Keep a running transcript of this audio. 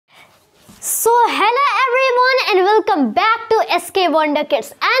So hello everyone and welcome back to SK Wonder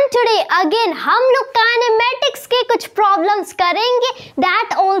Kids and today again हम लोग kinematics के कुछ problems करेंगे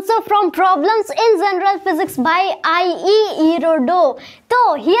that also from problems in general physics by IE Irodov. तो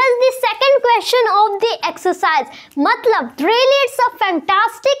here's the second question of the exercise. मतलब really it's a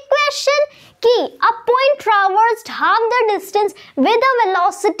fantastic question कि a point traversed half the distance with a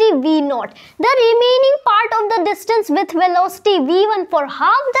velocity v0. The remaining part of the distance with velocity v1 for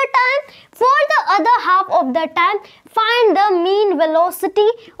half the time. For the other half of the time, find the mean velocity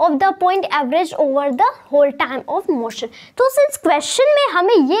of the point average over the whole time of motion. तो since question में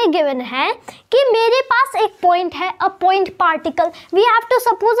हमें ये given है कि मेरे पास एक point है, a point particle. We have to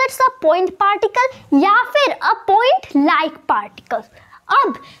suppose it's a point particle या फिर a point like particle.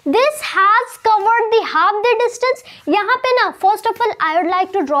 अब this has covered the half the distance. यहाँ पे ना first of all I would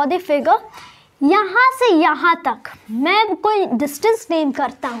like to draw the figure. यहाँ से यहाँ तक मैं कोई डिस्टेंस नेम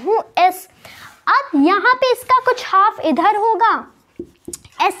करता हूँ s. अब यहाँ पे इसका कुछ हाफ इधर होगा,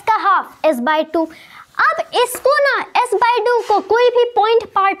 s का हाफ s/2. अब इसको ना s/2 को कोई भी point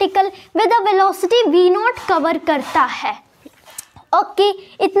particle with a velocity v0 cover करता है. ओके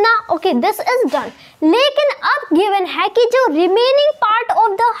इतना ओके दिस इज डन. लेकिन अब गिवन है कि जो remaining part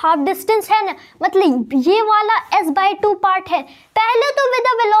of the half distance है ना, मतलब ये वाला s/2 पार्ट है, पहले तो with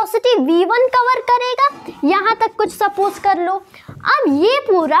a velocity v1 cover करेगा, यहाँ तक कुछ सपोज कर लो. अब ये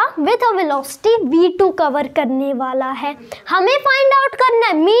पूरा with a velocity v2 cover करने वाला है. हमें फाइंड आउट करना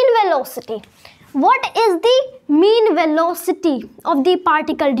है mean velocity. What is the mean velocity of the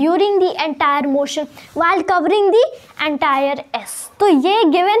particle during the entire motion while covering the entire s? तो ये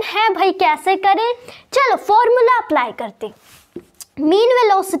given है भाई, कैसे करें? चलो फॉर्मूला अप्लाई करते. मीन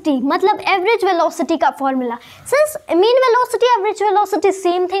वेलोसिटी मतलब एवरेज वेलोसिटी का formula. Since mean velocity average velocity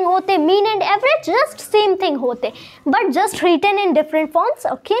same thing होते, mean and average just same thing होते, but just written in different forms.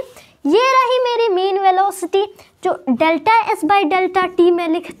 Okay ये रही मेरी मीन वेलोसिटी जो delta S by delta T में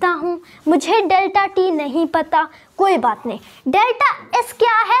लिखता हूँ. मुझे डेल्टा टी नहीं पता, कोई बात नहीं. डेल्टा एस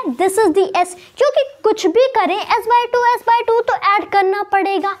क्या है? This is the S. क्योंकि कुछ भी करें s/2 तो ऐड करना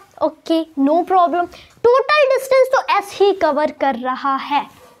पड़ेगा. Okay no problem. Total distance तो एस ही कवर कर रहा है.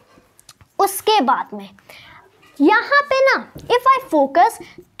 उसके बाद में यहाँ पे ना इफ आई फोकस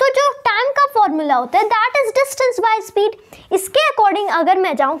तो जो टाइम का फॉर्मूला होता है that is distance by speed. इसके अकॉर्डिंग अगर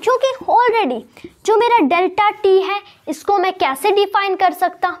मैं जाऊँ, क्योंकि ऑलरेडी जो मेरा डेल्टा टी है इसको मैं कैसे डिफाइन कर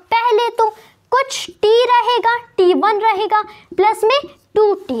सकता, पहले तो कुछ टी रहेगा, t1 रहेगा, प्लस में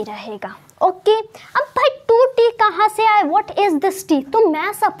 2t रहेगा. ओके अब भाई 2t कहाँ से आए? What is this t? तो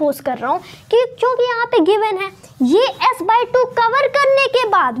मैं सपोज कर रहा हूँ कि क्योंकि यहाँ पे गिवन है ये s/2 कवर करने के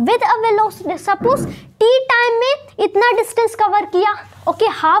बाद with a velocity, suppose t time में इतना डिस्टेंस कवर किया. ओके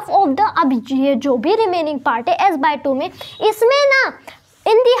हाफ ऑफ द, अब ये जो भी रिमेनिंग पार्ट है s/2 में, इसमें ना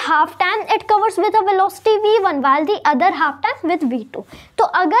in the half time it covers with a velocity v1 while the other half time with v2. तो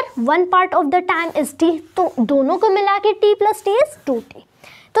अगर one part of the time is t तो दोनों को मिला के t plus t is 2t.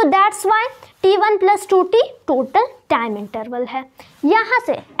 तो that's why t1 plus 2t total time interval है. यहाँ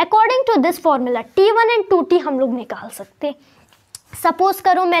से according to this formula t1 and 2t हम लोग निकाल सकते. सपोज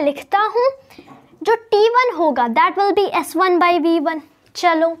करो मैं लिखता हूँ जो t1 होगा that will be s1 by v1.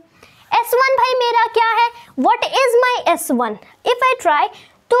 चलो s1 भाई मेरा क्या है? What is my s1? If I try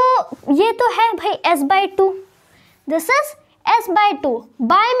तो ये तो है भाई s/2. This is s/2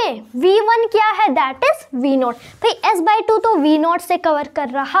 bye में v1 क्या है? That is v0. भाई s/2 तो v0 से कवर कर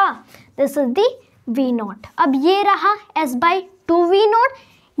रहा. This is the v0. अब ये रहा s/2 v0,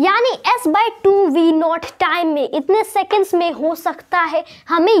 यानी s/2 v0 टाइम में इतने सेकंड्स में हो सकता है,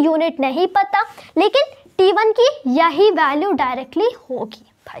 हमें यूनिट नहीं पता, लेकिन t1 की यही वैल्यू डायरेक्टली होगी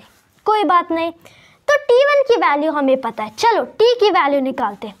भाई, कोई बात नहीं. तो t1 की वैल्यू हमें पता है. चलो t की वैल्यू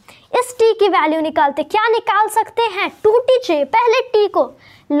निकालते हैं. इस t की वैल्यू निकालते, क्या निकाल सकते हैं? 2t चाहिए, पहले t को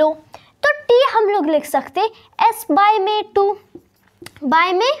लो. तो t हम लोग लिख सकते s बाय में 2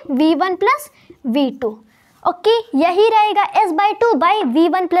 बाय में v1 प्लस v2. ओके यही रहेगा s/2 bye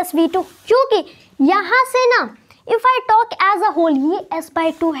v1 plus v2, क्योंकि यहाँ से ना if I talk as a whole ये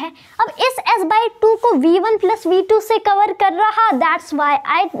s/2 है. अब इस s/2 को v1 प्लस v2 से कवर कर रहा, that's why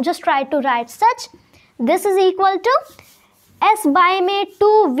I just try to right such. This is equal to s bye में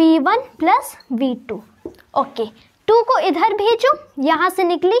 2v1 प्लस v2. ओके 2 को इधर भेजो, यहाँ से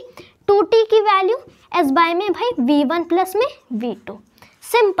निकली 2t की वैल्यू, s बाय में भाई v1 प्लस में v2.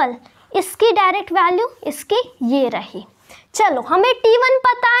 सिंपल. इसकी डायरेक्ट वैल्यू इसकी ये रही. चलो हमें t1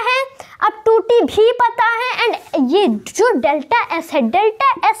 पता है, अब 2t भी पता है, एंड ये जो डेल्टा s है,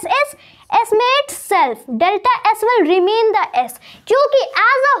 डेल्टा s में it self delta s will remain the s, क्योंकि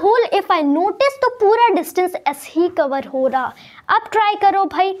as a whole if I notice तो पूरा डिस्टेंस s ही कवर हो रहा. अब ट्राई करो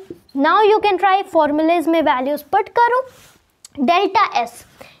भाई, now you can try, formulas में वैल्यूज पुट करो। डेल्टा एस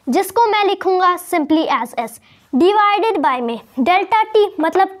जिसको मैं लिखूंगा simply as S divided by में डेल्टा टी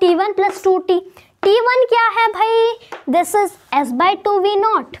मतलब T1 प्लस 2T। T1 क्या है भाई, this is S by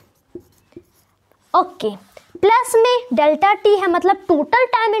 2V0, okay, plus में डेल्टा टी है मतलब टोटल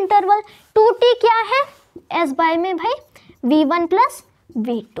टाइम इंटरवल, 2T क्या है, S बाय में भाई V1 plus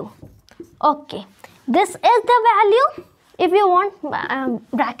V2, okay, this is the value. If you want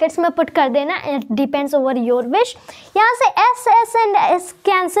brackets में पुट कर देना, it depends over your wish. यहाँ से S एंड S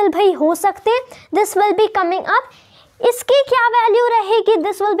कैंसिल भाई हो सकते हैं, this will be coming up. इसकी क्या वैल्यू रहेगी,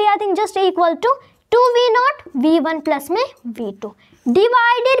 this will B I think just equal to 2V0 V1 plus में V2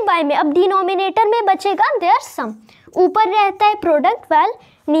 डिवाइडेड बाय में, अब डिनोमिनेटर में बचेगा देयर सम, ऊपर रहता है प्रोडक्ट वेल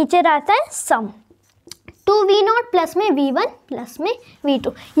नीचे रहता है सम, 2V0 प्लस में V1 प्लस में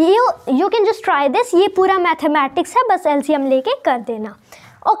V2। You can just try this, ये पूरा मैथमेटिक्स है, बस एलसीएम लेके कर देना।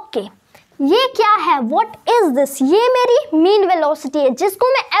 ओके ये क्या है, व्हाट इज दिस, ये मेरी मीन वेलोसिटी है जिसको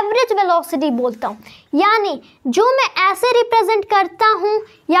मैं एवरेज वेलोसिटी बोलता हूँ, यानी जो मैं ऐसे रिप्रेजेंट करता हूँ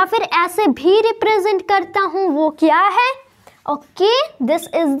या फिर ऐसे भी रिप्रेजेंट करता हूँ वो क्या है, okay, this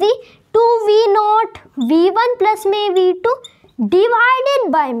is the 2V0 V1 plus में V2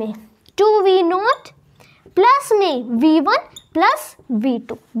 डिवाइडेड बाय में 2V0 प्लस में V1 plus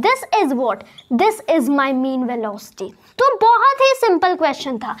V2, this is what, this is my mean velocity. तो बहुत ही सिंपल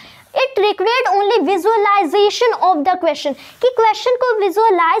क्वेश्चन था, it required only visualisation of the question, कि question को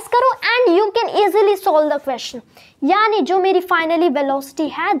visualise करो and you can easily solve the question. यानी जो मेरी फाइनली वेलोसिटी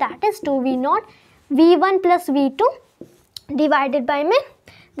है that is 2V0 V1 plus V2 divided by में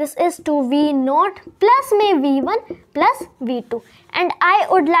this is 2V0 plus में V1 plus V2 and I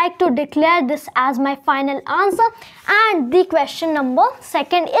would like to declare this as my final answer and the question number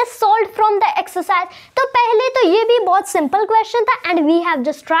second is solved from the exercise। तो पहले तो ये भी बहुत simple question था and we have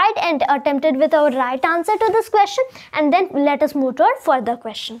just tried and attempted with our right answer to this question and then let us move to our further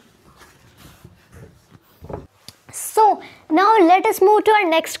question। So now let us move to our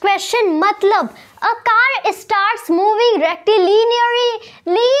next question। मतलब a car starts moving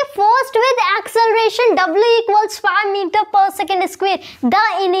rectilinearly first with acceleration w equals 5 meter per second square. The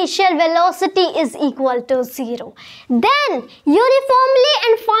initial velocity is equal to 0. Then uniformly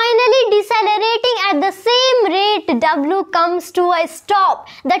and finally decelerating at the same rate w comes to a stop.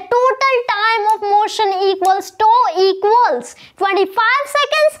 The total time of motion equals tau equals 25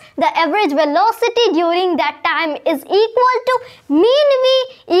 seconds. The average velocity during that time is equal to mean v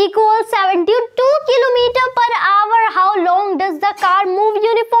equals 72 kilometre per hour. How long does the car move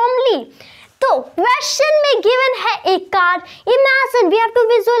uniformly. तो question में given है एक car, imagine, we have to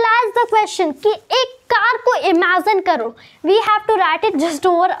visualise the question कि एक car को imagine करो, we have to right it just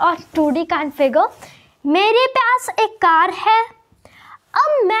over a 2D kind figure. मेरे पास एक कार है,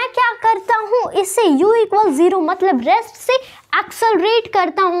 अब मैं क्या करता हूँ, इससे u इक्वल 0 मतलब रेस्ट से एक्सेलरेट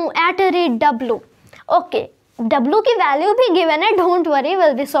करता हूँ at a rate w। Okay, w की वैल्यू भी गिवन है, don't worry,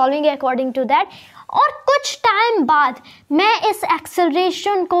 will be solving according to that. और कुछ टाइम बाद मैं इस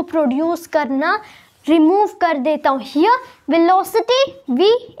एक्सेलरेशन को प्रोड्यूस करना रिमूव कर देता हूँ। Here velocity v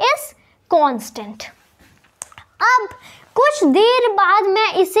is constant. अब कुछ देर बाद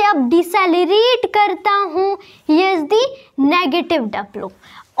मैं इसे अब डिसेलरेट करता हूँ, here is the negative w।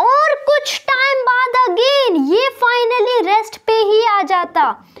 और कुछ टाइम बाद अगेन ये फाइनली रेस्ट पे ही आ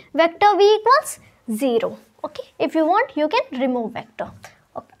जाता, vector v equals 0। Okay, if you want you can remove vector.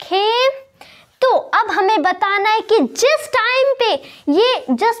 Okay, तो अब हमें बताना है कि जिस टाइम पे ये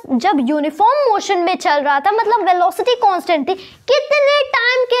जब यूनिफॉर्म मोशन में चल रहा था, मतलब वेलोसिटी कांस्टेंट थी, कितने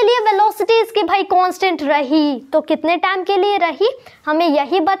टाइम के लिए वेलोसिटी इसकी भाई कांस्टेंट रही, तो कितने टाइम के लिए रही हमें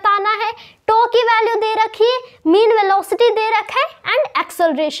यही बताना है। टो की वैल्यू दे रखी है, मीन वेलोसिटी दे रखा है एंड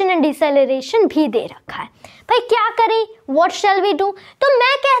एक्सेलरेशन एंड डिसेलरेशन भी दे रखा है। भाई क्या करें, व्हाट शैल वी डू। तो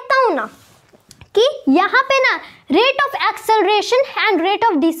मैं कहता हूँ ना कि यहाँ पे ना rate of acceleration and rate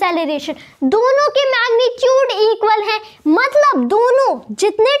of deceleration दोनों के मैग्नीट्यूड इक्वल हैं, मतलब दोनों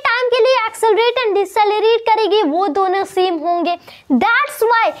जितने टाइम के लिए एक्सेलरेट एंड डिसेलरेट करेगी वो दोनों सेम होंगे। दैट्स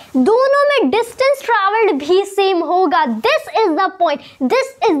व्हाई दोनों में डिस्टेंस ट्रैवल्ड भी सेम होगा। This is the point,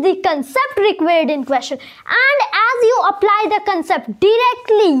 this is the concept required in question and as you apply the concept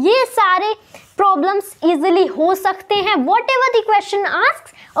directly ये सारे प्रॉब्लम्स इजीली हो सकते हैं। Whatever the question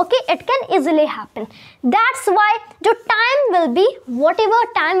asks, okay, it can easily happen. That's why जो time will be, whatever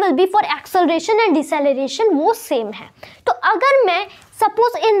time will be for acceleration and deceleration वो same है। तो अगर मैं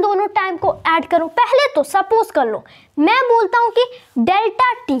suppose इन दोनों टाइम को ऐड करूँ, पहले तो suppose कर लो, मैं बोलता हूँ कि डेल्टा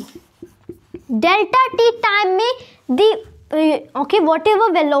टी टाइम में दी ओके whatever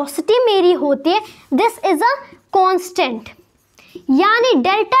velocity मेरी होती है, this is a constant, यानी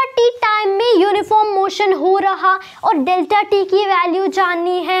डेल्टा टी यूनिफॉर्म मोशन हो रहा और डेल्टा टी की वैल्यू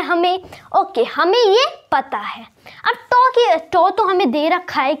जाननी है हमें। ओके, हमें ये पता है। अब टॉ तो हमें दे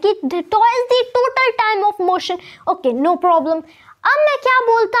रखा है कि टॉ is the total time of motion. Okay, no problem. अब मैं क्या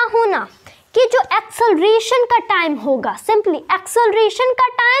बोलता हूँ ना कि जो एक्सेलरेशन का टाइम होगा, सिंपली एक्सेलरेशन का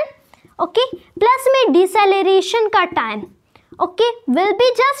टाइम, ओके, प्लस में डिसेलरेशन का time, okay, will be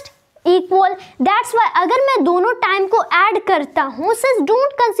just equal. That's why अगर मैं दोनों टाइम को ऐड करता हूँ, since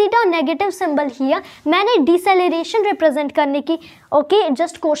don't consider negative symbol here, मैंने डिसेलरेशन रिप्रेजेंट करने की ओके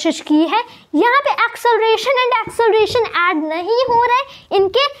जस्ट कोशिश की है। यहाँ पे एक्सेलरेशन एंड एक्सेलरेशन ऐड नहीं हो रहे,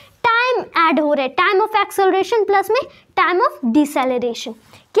 इनके टाइम ऐड हो रहे, टाइम ऑफ एक्सेलरेशन प्लस में टाइम ऑफ डिसेलरेशन।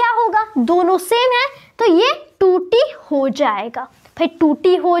 क्या होगा, दोनों सेम है तो ये 2t हो जाएगा, भाई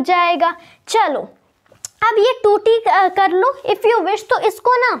 2t हो जाएगा। चलो अब ये 2t कर लो इफ़ यू विश। तो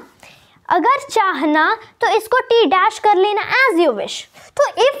इसको ना अगर चाहना तो इसको t डैश कर लेना एज यू विश। तो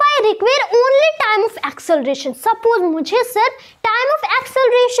if I require only time of acceleration, suppose मुझे सिर्फ टाइम ऑफ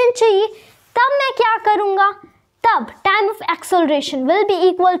एक्सेलरेशन चाहिए, तब मैं क्या करूँगा, तब time of acceleration will be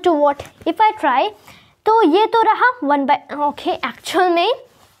equal to what, if I try, तो ये तो रहा 1/, ओके, एक्चुअल में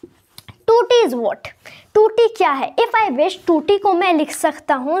 2t इज व्हाट, 2t क्या है, इफ आई विश 2t को मैं लिख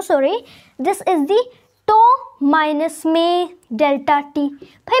सकता हूँ, sorry, this is the toe minus में डेल्टा टी।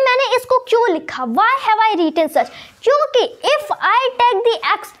 भाई मैंने इसको क्यों लिखा, why have I written such, क्योंकि if I take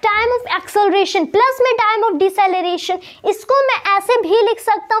the time of acceleration plus में टाइम ऑफ डिसेलरेशन, इसको मैं ऐसे भी लिख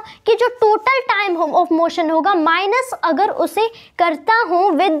सकता हूँ कि जो टोटल टाइम ऑफ मोशन होगा माइनस अगर उसे करता हूँ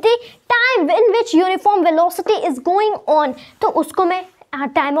with the time in which uniform velocity is going on, तो उसको मैं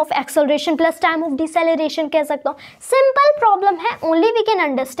time of acceleration plus time of deceleration कह सकता हूँ। सिंपल प्रॉब्लम है, ओनली वी कैन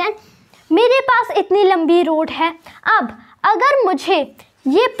अंडरस्टैंड। मेरे पास इतनी लंबी रोड है, अब अगर मुझे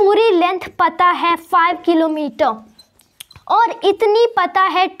ये पूरी लेंथ पता है 5 किलोमीटर और इतनी पता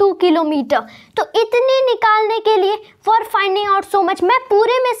है 2 किलोमीटर, तो इतनी निकालने के लिए for finding out so much, मैं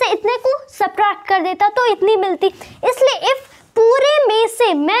पूरे में से इतने को सबट्रैक्ट कर देता तो इतनी मिलती। इसलिए इफ पूरे में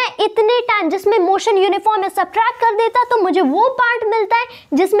से मैं इतने टाइम जिसमें मोशन यूनिफॉर्म है सबट्रैक्ट कर देता तो मुझे वो पार्ट मिलता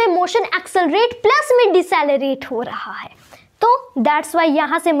है जिसमें मोशन एक्सेलरेट प्लस में डिसेलरेट हो रहा है। तो दैट्स वाई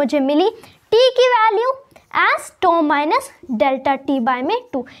यहाँ से मुझे मिली t की वैल्यू एज टॉ माइनस डेल्टा टी बाय में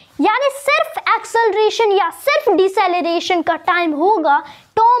 2, यानी सिर्फ एक्सेलरेशन या सिर्फ डिसेलरेशन का टाइम होगा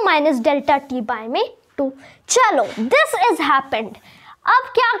टॉ माइनस डेल्टा टी बाय में 2। चलो दिस इज हैपेंड। अब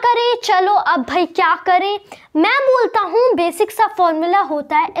क्या करें, चलो अब भाई क्या करें, मैं बोलता हूँ बेसिक सा फॉर्मूला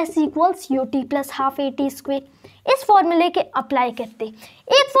होता है s equals U T plus half A T square. इस फॉर्मूले के अप्लाई करते,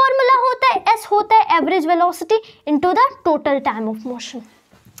 एक फॉर्मूला होता है s होता है average velocity into the total time of motion,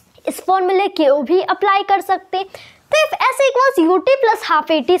 इस फॉर्मूले के भी अप्लाई कर सकते। तो if s equals U T plus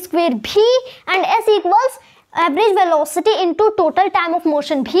half A T square भी and s equals average velocity into total time of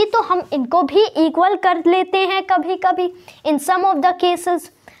motion भी, तो हम इनको भी इक्वल कर लेते हैं कभी कभी इन सम ऑफ द केसेस।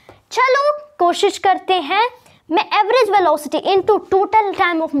 चलो कोशिश करते हैं, मैं average velocity into total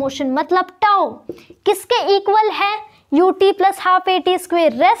time of motion मतलब टाउ किसके इक्वल है, U T plus half A T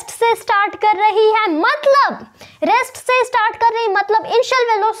square, rest से स्टार्ट कर रही है मतलब रेस्ट से स्टार्ट कर रही मतलब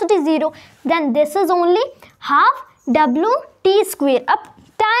initial velocity 0, then this is only half W T square. अब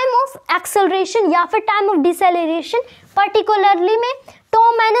टाइम ऑफ एक्सेलरेशन या फिर टाइम ऑफ डिसेलरेशन पर्टिकुलरली में टॉ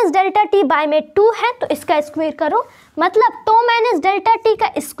माइनस डेल्टा टी बाय में 2 है, तो इसका स्क्वायर करो मतलब टॉ माइनस डेल्टा टी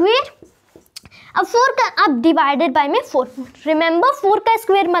का स्क्वायर, अब 4 का अब डिवाइडेड बाय में 4, रिमेंबर 4 का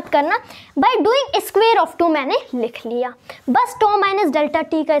स्क्वायर मत करना, बाय डूइंग स्क्वायर ऑफ 2 मैंने लिख लिया, बस टॉ माइनस डेल्टा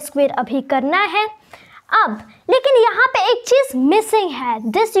टी का स्क्वायर अभी करना है। अब लेकिन यहाँ पे एक चीज़ मिसिंग है,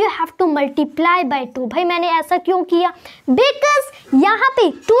 this you have to multiply by 2। भाई मैंने ऐसा क्यों किया, बिकॉज यहाँ पे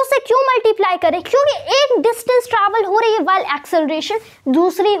 2 से क्यों मल्टीप्लाई करें, क्योंकि एक डिस्टेंस ट्रैवल हो रही है वाइल एक्सेलरेशन,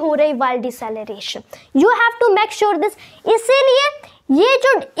 दूसरी हो रही while deceleration, you have to make sure this. इसीलिए ये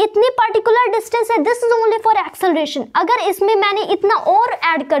जो इतनी पर्टिकुलर डिस्टेंस है this is only for acceleration, अगर इसमें मैंने इतना और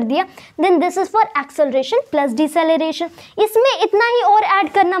ऐड कर दिया then this is for acceleration plus deceleration, इसमें इतना ही और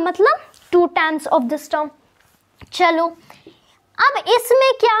ऐड करना मतलब 2 टाइम्स ऑफ दिस टर्म। चलो अब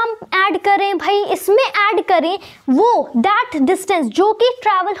इसमें क्या ऐड करें भाई, इसमें ऐड करें वो दैट डिस्टेंस जो कि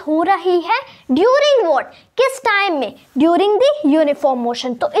ट्रैवल हो रही है ड्यूरिंग व्हाट, किस टाइम में, ड्यूरिंग द यूनिफॉर्म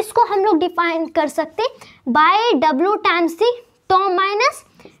मोशन। तो इसको हम लोग डिफाइन कर सकते by W times the toe minus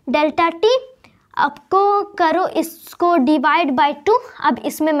delta T, आपको करो इसको डिवाइड बाय 2, अब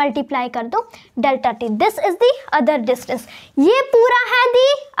इसमें मल्टीप्लाई कर दो delta T, this is the other distance, ये पूरा है the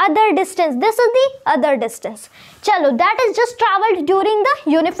other distance, this is the other distance. चलो that is just travelled during the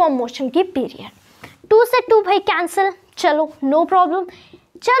uniform motion की पीरियड। 2 से 2 भाई कैंसिल, चलो नो प्रॉब्लम।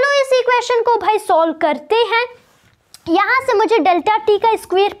 चलो इस इक्वेशन को भाई सॉल्व करते हैं। यहाँ से मुझे डेल्टा टी का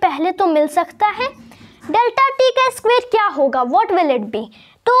स्क्वायर पहले तो मिल सकता है। डेल्टा टी का स्क्वायर क्या होगा, व्हाट विल इट बी?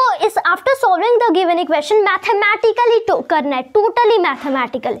 तो इस after solving the given equation mathematically करना है, टोटली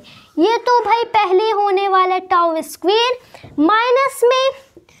मैथमेटिकली। ये तो भाई पहले होने वाला टाउ स्क्वायर माइनस में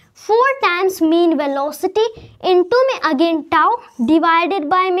 4 टाइम्स मीन वेलोसिटी इनटू में अगेन टाउ डिवाइडेड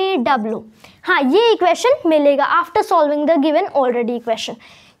बाय में डब्ल्यू। हाँ, ये इक्वेशन मिलेगा after solving the given already equation,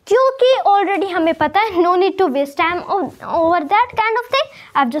 क्योंकि ऑलरेडी हमें पता है, no need to waste time over that kind of thing,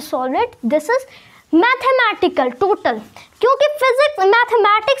 I have just solve it. This is mathematical total, क्योंकि physics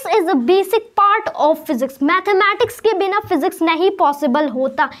mathematics is a basic part of physics. Mathematics के बिना physics नहीं possible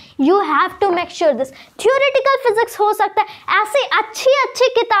होता। You have to make sure this. Theoretical physics हो सकता है, ऐसी अच्छी अच्छी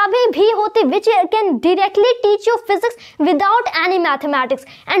किताबें भी होती which can directly teach you physics without any mathematics,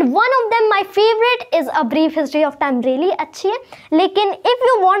 and one of them my favourite is a brief history of time, really अच्छी है। लेकिन if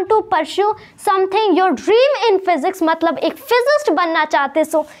you want to pursue something your dream in physics, मतलब एक physicist बनना चाहते,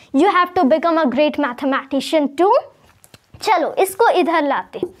 so you have to become a great mathematician to. चलो इसको इधर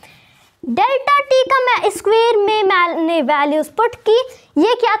लाते। डेल्टा टी का मैं स्क्वायर में मैंने वैल्यूज पुट की,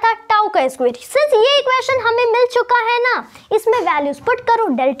 ये क्या था, टाउ का स्क्वायर। सिंस ये इक्वेशन हमें मिल चुका है ना, इसमें वैल्यूज पुट करो।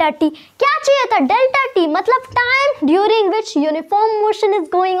 डेल्टा टी क्या चाहिए था, डेल्टा टी मतलब time during which uniform motion is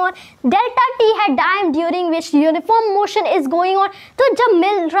going on. Delta T है time during which uniform motion is going on. तो जब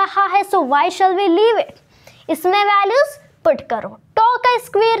मिल रहा है, सो Y shall we leave it, इसमें वैल्यूज पुट करो। टॉ का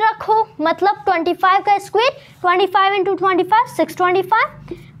स्क्वायर रखो, मतलब 25 का स्क्वायर, 25 इंटू 25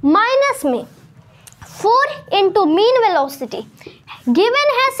 625, माइनस में 4 इंटू मीन वेलोसिटी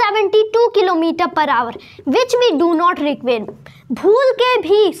गिवन है 72 kilometre per hour, which we do not require. भूल के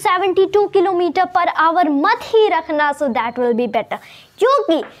भी 72 किलोमीटर पर आवर मत ही रखना, so that will be better,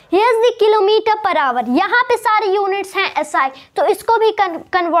 क्योंकि here's the kilometre per hour, यहाँ पे सारे यूनिट्स हैं एसआई, तो इसको भी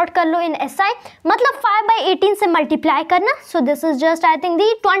कन्वर्ट कर लो इन एसआई, मतलब 5/18 से मल्टीप्लाई करना। So this is just I think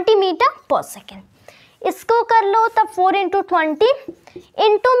the 20 metre पर सेकेंड। इसको कर लो तब 4 इंटू 20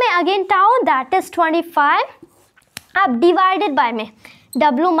 इंटू में अगेन टाउ दैट इज 25, अब डिवाइडेड बाय में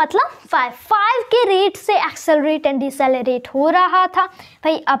W मतलब 5 के रेट से एक्सेलरेट एंड डिसेलरेट हो रहा था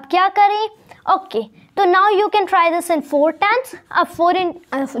भाई। अब क्या करें, ओके, तो now you can try this in 4 times. अब 4 इन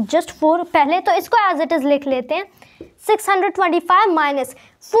जस्ट 4, पहले तो इसको एज इट इज लिख लेते हैं। 625 minus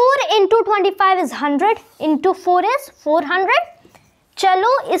 4 into 25 is 100 into 4 is 400।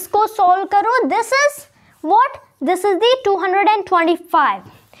 चलो इसको सॉल्व करो। This is what, this is the 225।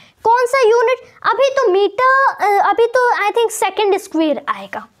 कौन सा यूनिट, अभी तो मीटर, अभी तो आई थिंक सेकेंड स्क्वायर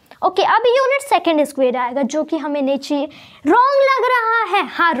आएगा। ओके, अभी यूनिट सेकेंड स्क्वायर आएगा, जो कि हमें नहीं चाहिए। रॉन्ग लग रहा है,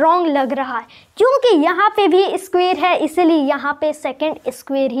 हाँ रॉन्ग लग रहा है, क्योंकि यहाँ पे भी स्क्वायर है, इसीलिए यहाँ पे सेकेंड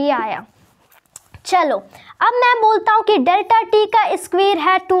स्क्वायर ही आया। चलो अब मैं बोलता हूँ कि डेल्टा टी का स्क्वायर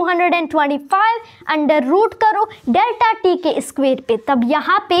है 225, अंडर रूट करो डेल्टा टी के स्क्वायर पे, तब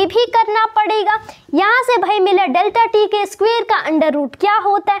यहाँ पे भी करना पड़ेगा। यहाँ से भाई मिला डेल्टा टी के स्क्वायर का अंडर रूट क्या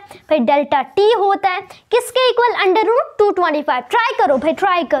होता है भाई, डेल्टा टी होता है किसके इक्वल, अंडर रूट 225। ट्राई करो भाई,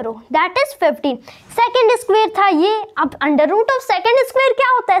 ट्राई करो, दैट इज 15। सेकेंड स्क्वायर था ये, अब under root of second square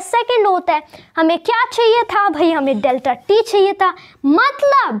क्या होता है, सेकेंड होता है। हमें क्या चाहिए था भाई, हमें डेल्टा टी चाहिए था,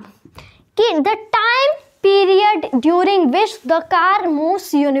 मतलब कि the time period during which the car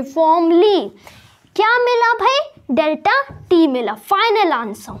moves uniformly. क्या मिला भाई, डेल्टा टी मिला। Final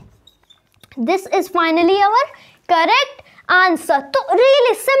answer, this is finally our correct answer. तो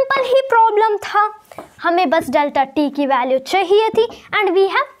रियली सिंपल ही प्रॉब्लम था, हमें बस डेल्टा टी की वैल्यू चाहिए थी एंड वी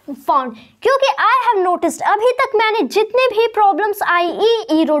हैव फाउंड। क्योंकि आई हैव नोटिस्ड, अभी तक मैंने जितने भी प्रॉब्लम्स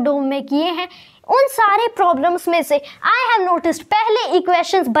IE इरोडोव में किए हैं, उन सारे प्रॉब्लम्स में से आई हैव नोटिस्ड पहले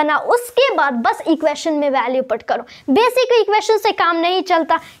इक्वेशंस बना, उसके बाद बस इक्वेशन में वैल्यू पुट करो। बेसिक इक्वेशन से काम नहीं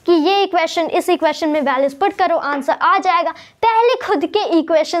चलता कि ये इक्वेशन इस इक्वेशन में वैल्यूज पुट करो आंसर आ जाएगा, पहले खुद के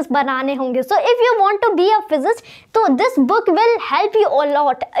इक्वेशंस बनाने होंगे। So if you want to be a physicist, तो this book will help you a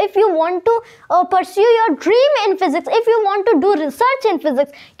lot. If you want to pursue your dream in physics, if you want to do research in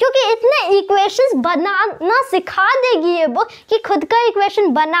physics, क्योंकि इतने equations बनाना सिखा देगी ये book कि खुद का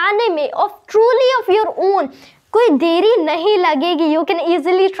equation बनाने में of truly of your own कोई देरी नहीं लगेगी। You can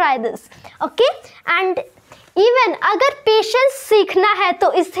easily try this, okay. And even अगर पेशेंस सीखना है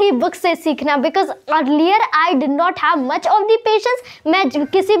तो इसी बुक से सीखना, because earlier I did not have much of the patience, मैं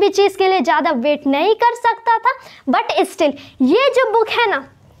किसी भी चीज़ के लिए ज़्यादा वेट नहीं कर सकता था, बट स्टिल ये जो बुक है ना,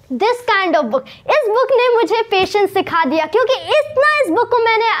 दिस काइंड ऑफ बुक, इस बुक ने मुझे पेशेंस सिखा दिया, क्योंकि इतना इस बुक को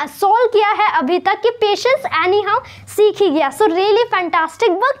मैंने सॉल्व किया है अभी तक कि पेशेंस एनी हाउ सीख ही गया। So really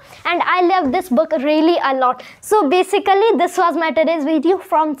fantastic book and I love this book really a lot. So basically this was my today's video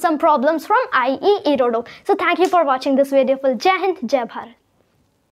from some problems from IE Irodov. So thank you for watching this video. Full Jai Hind, Jai Bharat.